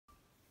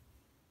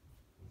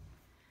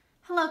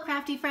Hello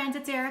crafty friends,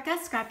 it's Erica,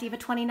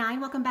 Scrapdiva29.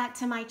 Welcome back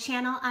to my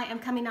channel. I am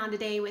coming on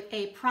today with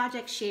a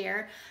project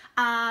share.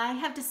 I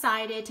have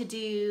decided to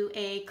do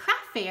a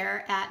craft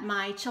fair at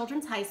my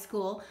children's high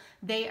school.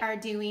 They are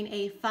doing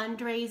a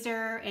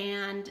fundraiser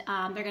and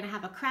they're going to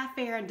have a craft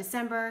fair in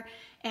December,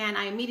 and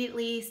I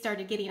immediately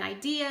started getting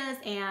ideas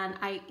and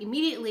I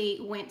immediately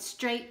went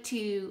straight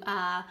to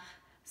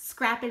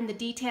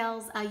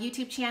Srappinthedetails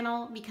YouTube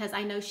channel because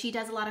I know she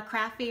does a lot of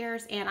craft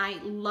fairs and I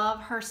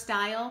love her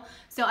style.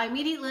 So I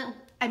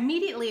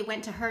immediately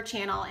went to her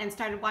channel and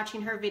started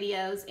watching her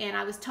videos, and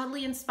I was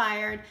totally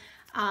inspired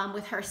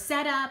with her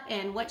setup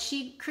and what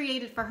she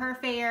created for her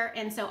fair,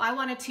 and so I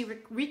wanted to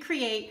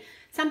recreate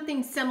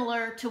something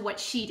similar to what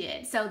she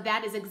did. So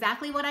that is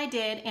exactly what I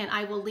did, and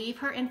I will leave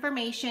her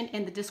information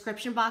in the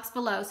description box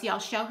below so y'all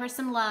show her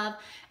some love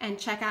and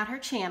check out her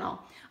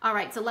channel. All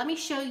right, so let me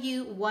show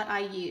you what I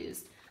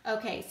used.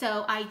 Okay,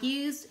 so I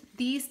used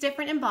these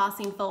different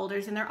embossing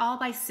folders, and they're all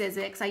by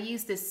Sizzix. I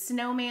used this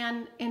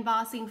snowman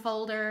embossing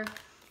folder.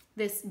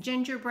 This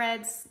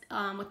gingerbread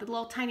with the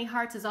little tiny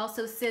hearts is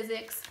also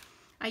Sizzix.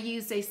 I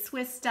used a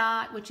Swiss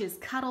dot, which is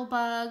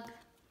Cuttlebug.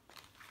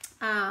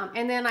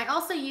 And then I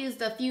also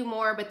used a few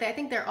more, but I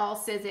think they're all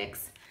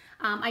Sizzix.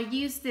 I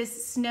used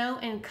this Snow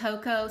and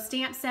Cocoa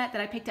stamp set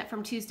that I picked up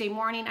from Tuesday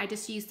Morning. I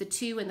just used the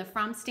two in the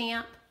from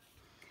stamp.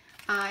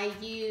 I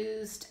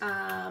used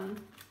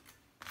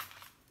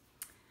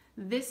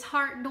this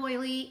heart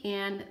doily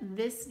and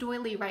this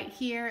doily right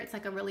here. It's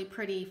like a really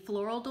pretty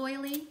floral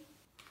doily.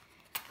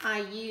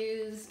 I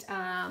used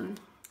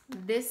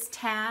this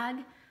tag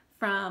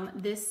from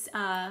this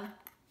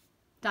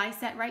die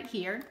set right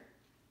here.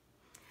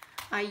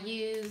 I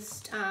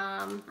used,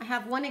 I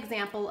have one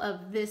example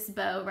of this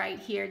bow right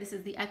here. This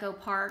is the Echo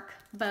Park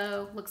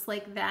bow. Looks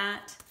like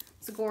that.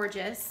 It's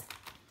gorgeous.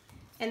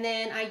 And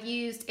then I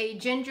used a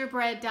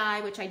gingerbread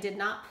die, which I did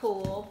not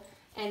pull.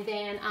 And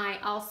then I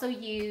also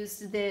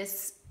used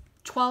this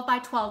 12 by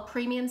 12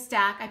 premium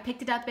stack. I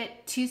picked it up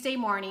at Tuesday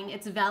Morning.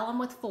 It's vellum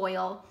with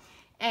foil.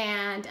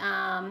 And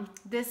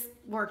this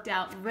worked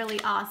out really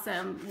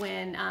awesome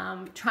when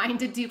trying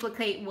to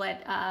duplicate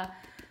what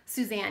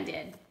Suzanne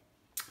did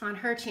on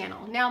her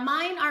channel. Now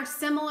mine are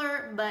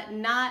similar, but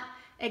not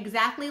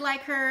exactly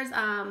like hers.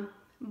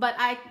 But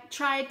I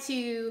tried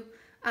to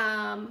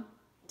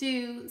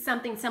do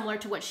something similar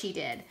to what she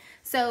did.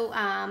 So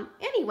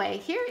anyway,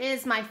 here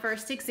is my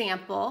first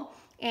example.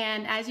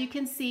 And as you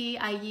can see,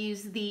 I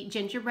use the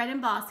gingerbread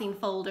embossing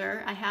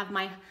folder. I have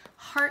my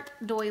heart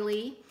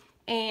doily,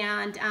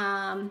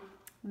 and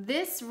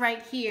this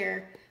right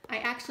here, I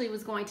actually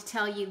was going to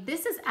tell you,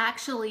 this is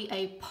actually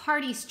a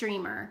party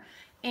streamer.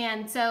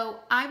 And so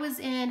I was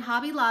in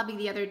Hobby Lobby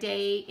the other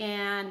day,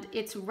 and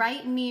it's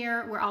right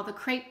near where all the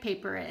crepe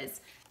paper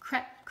is.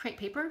 Crepe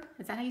paper?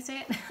 Is that how you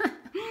say it?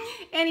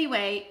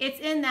 Anyway, it's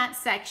in that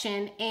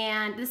section,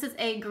 and this is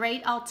a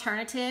great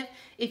alternative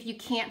if you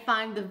can't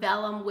find the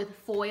vellum with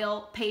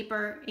foil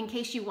paper in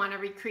case you want to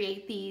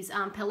recreate these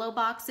pillow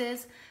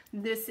boxes.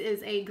 This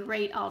is a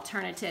great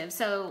alternative.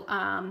 So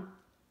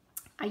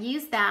I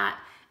use that.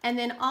 And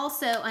then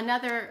also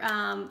another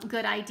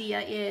good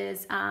idea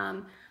is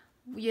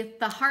with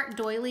the heart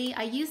doily,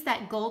 I used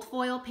that gold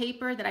foil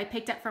paper that I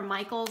picked up from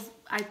Michael's.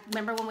 I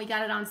remember when we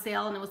got it on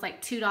sale and it was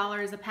like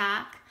 $2 a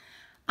pack.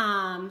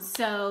 I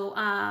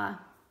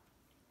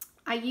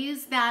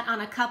used that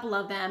on a couple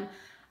of them,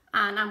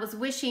 and I was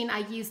wishing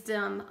I used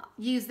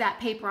that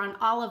paper on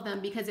all of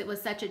them because it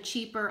was such a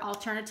cheaper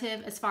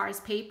alternative as far as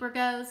paper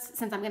goes,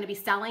 since I'm going to be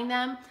selling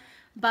them.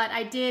 But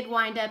I did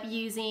wind up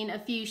using a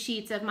few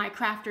sheets of my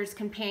Crafter's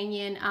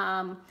Companion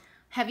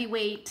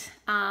heavyweight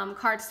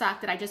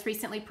cardstock that I just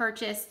recently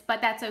purchased,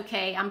 but that's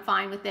okay. I'm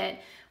fine with it.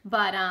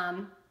 But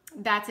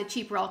that's a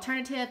cheaper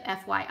alternative,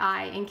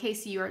 FYI, in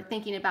case you're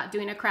thinking about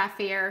doing a craft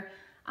fair.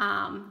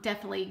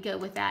 Definitely go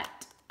with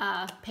that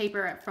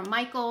paper from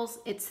Michael's.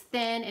 It's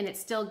thin and it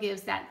still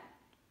gives that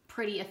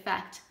pretty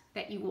effect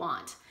that you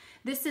want.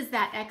 This is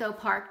that Echo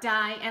Park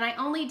die, and I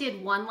only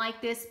did one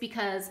like this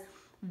because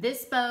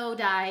this bow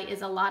die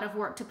is a lot of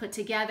work to put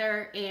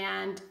together,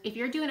 and if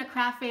you're doing a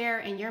craft fair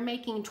and you're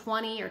making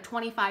 20 or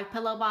 25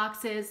 pillow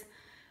boxes,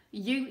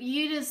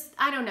 you just,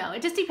 I don't know,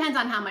 it just depends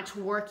on how much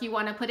work you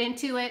want to put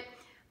into it.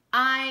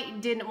 I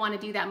didn't want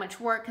to do that much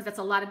work because that's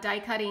a lot of die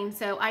cutting,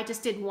 so I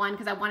just did one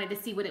because I wanted to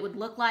see what it would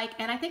look like,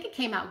 and I think it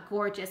came out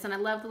gorgeous. And I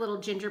love the little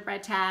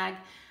gingerbread tag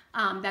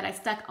that I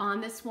stuck on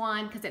this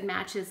one because it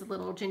matches the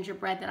little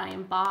gingerbread that I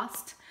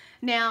embossed.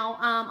 Now,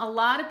 a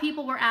lot of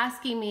people were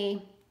asking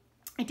me,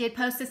 I did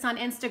post this on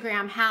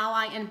Instagram, how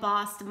I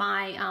embossed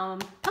my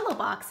pillow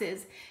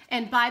boxes.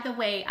 And by the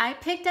way, I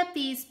picked up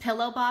these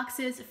pillow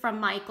boxes from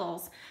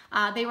Michael's.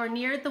 They were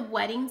near the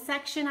wedding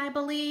section, I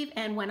believe,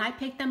 and when I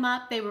picked them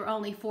up, they were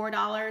only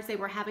 $4. They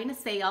were having a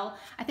sale.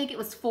 I think it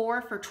was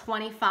 4 for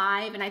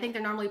 $25, and I think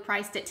they're normally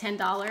priced at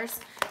 $10.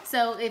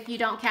 So if you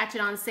don't catch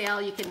it on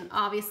sale, you can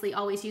obviously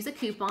always use a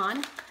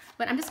coupon.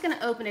 But I'm just gonna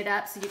open it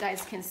up so you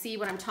guys can see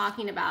what I'm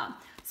talking about.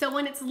 So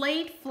when it's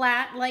laid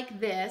flat like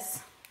this,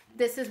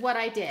 this is what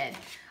I did.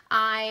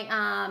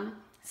 I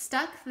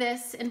stuck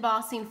this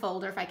embossing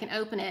folder, if I can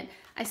open it,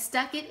 I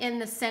stuck it in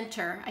the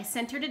center. I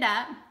centered it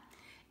up,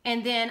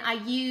 and then I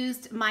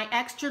used my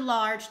extra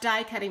large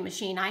die cutting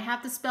machine. I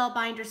have the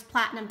Spellbinders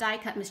Platinum die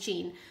cut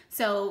machine,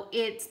 so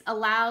it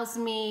allows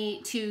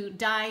me to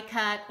die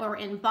cut or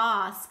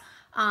emboss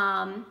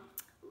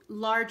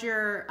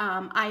larger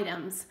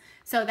items.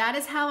 So that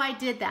is how I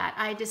did that.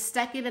 I just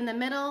stuck it in the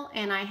middle,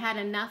 and I had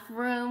enough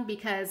room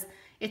because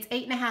it's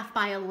 8.5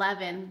 by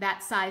 11,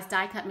 that size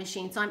die cut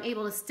machine. So I'm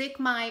able to stick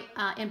my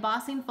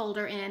embossing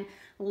folder in,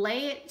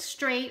 lay it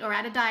straight or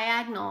at a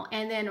diagonal,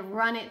 and then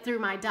run it through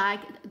my die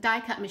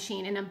cut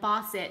machine and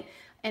emboss it.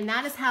 And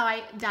that is how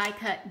I die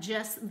cut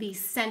just the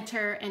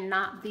center and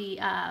not the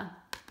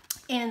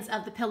ends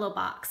of the pillow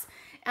box.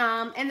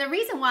 And the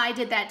reason why I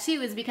did that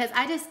too is because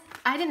I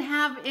didn't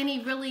have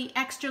any really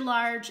extra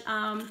large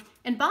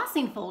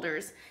embossing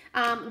folders.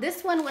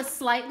 This one was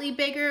slightly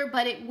bigger,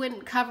 but it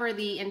wouldn't cover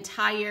the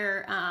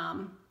entire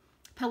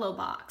pillow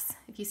box,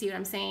 if you see what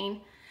I'm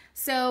saying.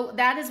 So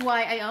that is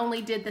why I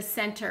only did the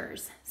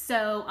centers.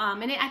 So,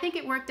 and I think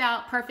it worked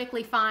out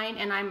perfectly fine,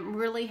 and I'm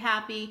really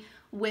happy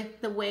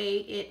with the way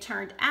it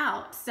turned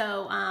out.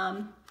 So,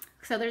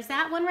 so there's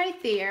that one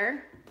right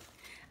there.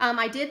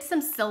 I did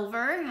some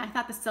silver. I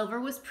thought the silver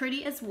was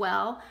pretty as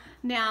well.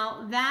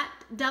 Now that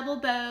double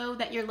bow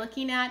that you're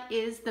looking at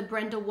is the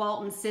Brenda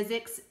Walton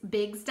Sizzix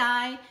Bigs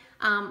die.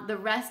 The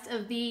rest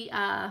of the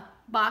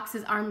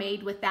boxes are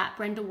made with that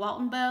Brenda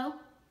Walton bow.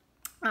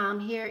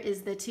 Here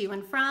is the to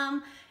and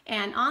from,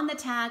 and on the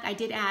tag I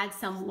did add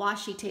some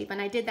washi tape,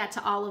 and I did that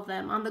to all of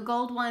them. On the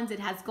gold ones it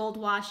has gold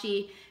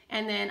washi,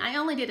 and then I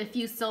only did a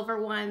few silver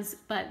ones,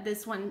 but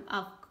this one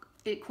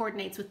it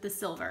coordinates with the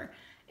silver.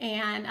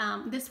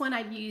 And this one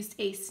I've used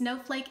a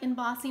snowflake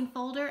embossing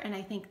folder, and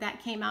I think that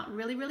came out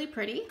really, really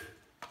pretty.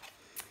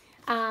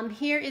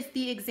 Here is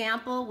the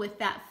example with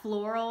that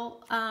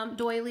floral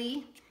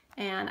doily,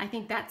 and I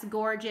think that's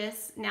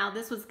gorgeous. Now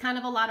this was kind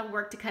of a lot of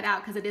work to cut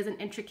out because it is an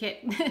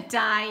intricate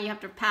die. You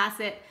have to pass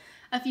it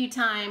a few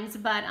times,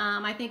 but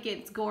I think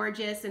it's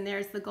gorgeous. And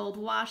there's the gold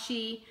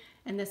washi,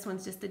 and this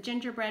one's just the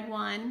gingerbread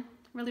one.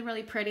 Really,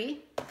 really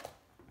pretty.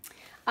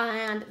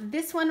 And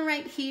this one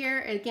right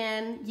here,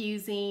 again,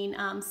 using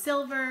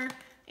silver,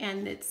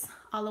 and it's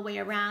all the way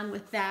around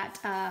with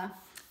that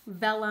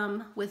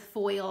vellum with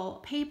foil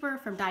paper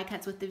from Die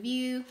Cuts with the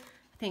View.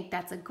 I think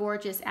that's a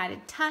gorgeous added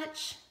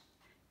touch,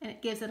 and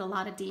it gives it a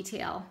lot of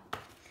detail.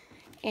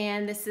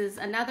 And this is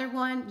another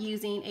one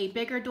using a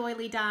bigger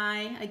doily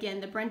die.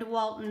 Again, the Brenda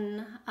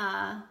Walton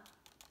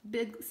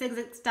Big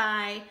Sizzix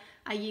die.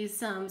 I used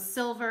some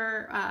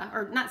silver,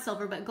 or not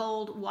silver, but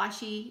gold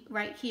washi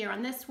right here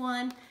on this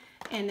one.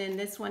 And then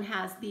this one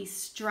has the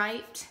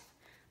striped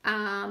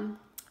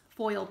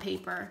foil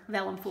paper,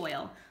 vellum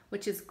foil,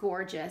 which is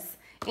gorgeous.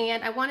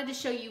 And I wanted to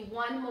show you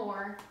one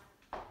more,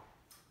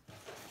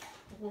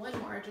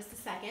 just a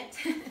second.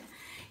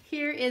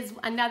 Here is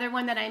another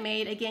one that I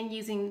made, again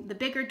using the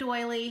bigger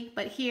doily,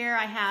 but here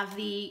I have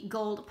the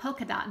gold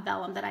polka dot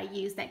vellum that I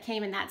used that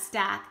came in that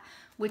stack,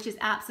 which is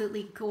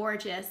absolutely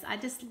gorgeous. I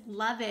just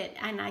love it,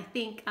 and I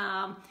think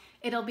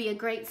it'll be a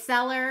great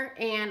seller,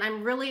 and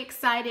I'm really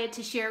excited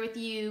to share with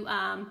you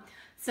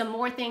some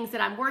more things that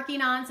I'm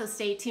working on, so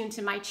stay tuned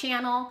to my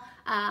channel.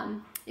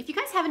 If you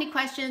guys have any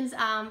questions,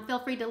 feel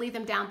free to leave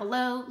them down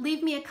below.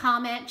 Leave me a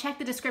comment, check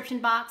the description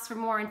box for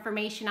more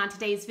information on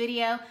today's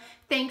video.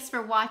 Thanks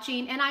for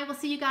watching, and I will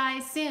see you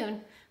guys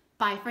soon.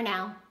 Bye for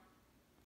now.